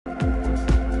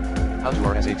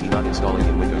How to RSAT not installing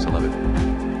in Windows 11.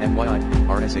 FYI,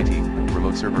 RSAT,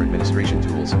 Remote Server Administration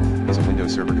Tools, is a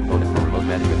Windows Server component for remote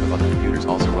management of other computers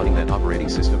also running that operating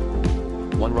system.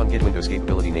 1. Run Git Windows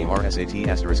capability name RSAT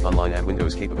 * online add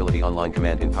Windows capability online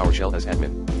command in PowerShell as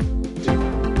admin.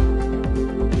 2.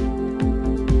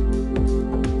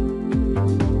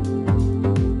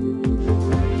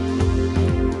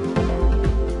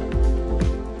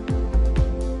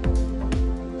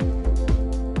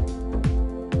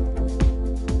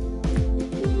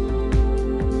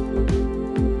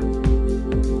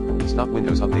 Stop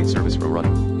Windows Update service from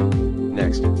running.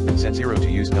 Next, set 0 to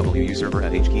use WU server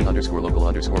at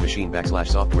hkey_local_machine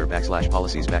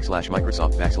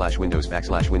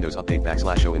 /software/policies/Microsoft/Windows/Windows update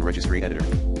 /O in registry editor.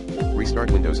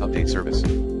 Restart Windows Update service.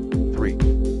 3.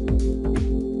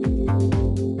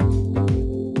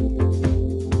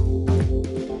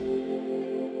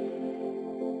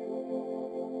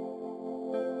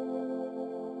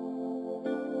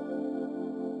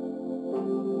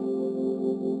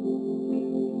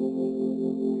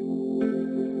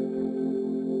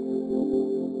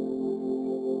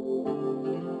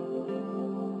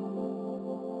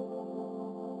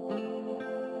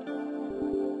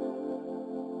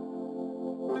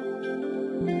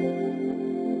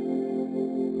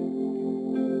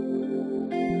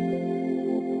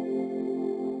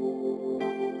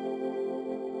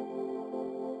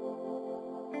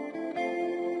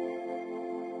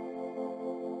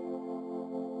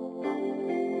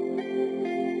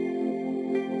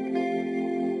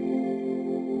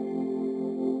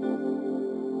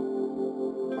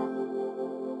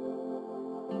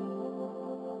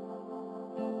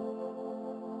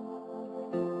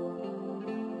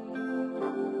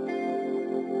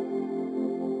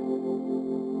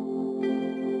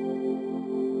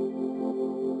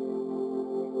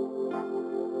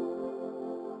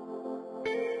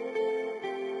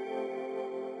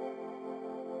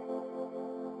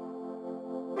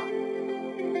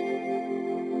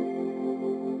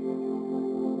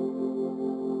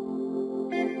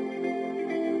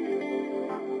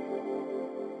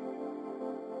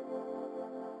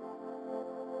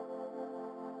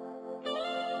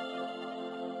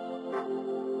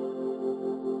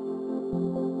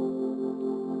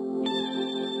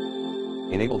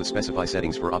 Enable the specify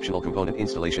settings for optional component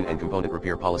installation and component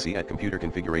repair policy at computer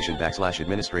configuration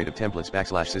 /administrative templates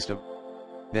 /system.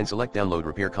 Then select download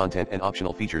repair content and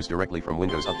optional features directly from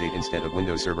Windows Update instead of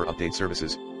Windows Server Update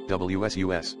Services,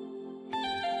 WSUS.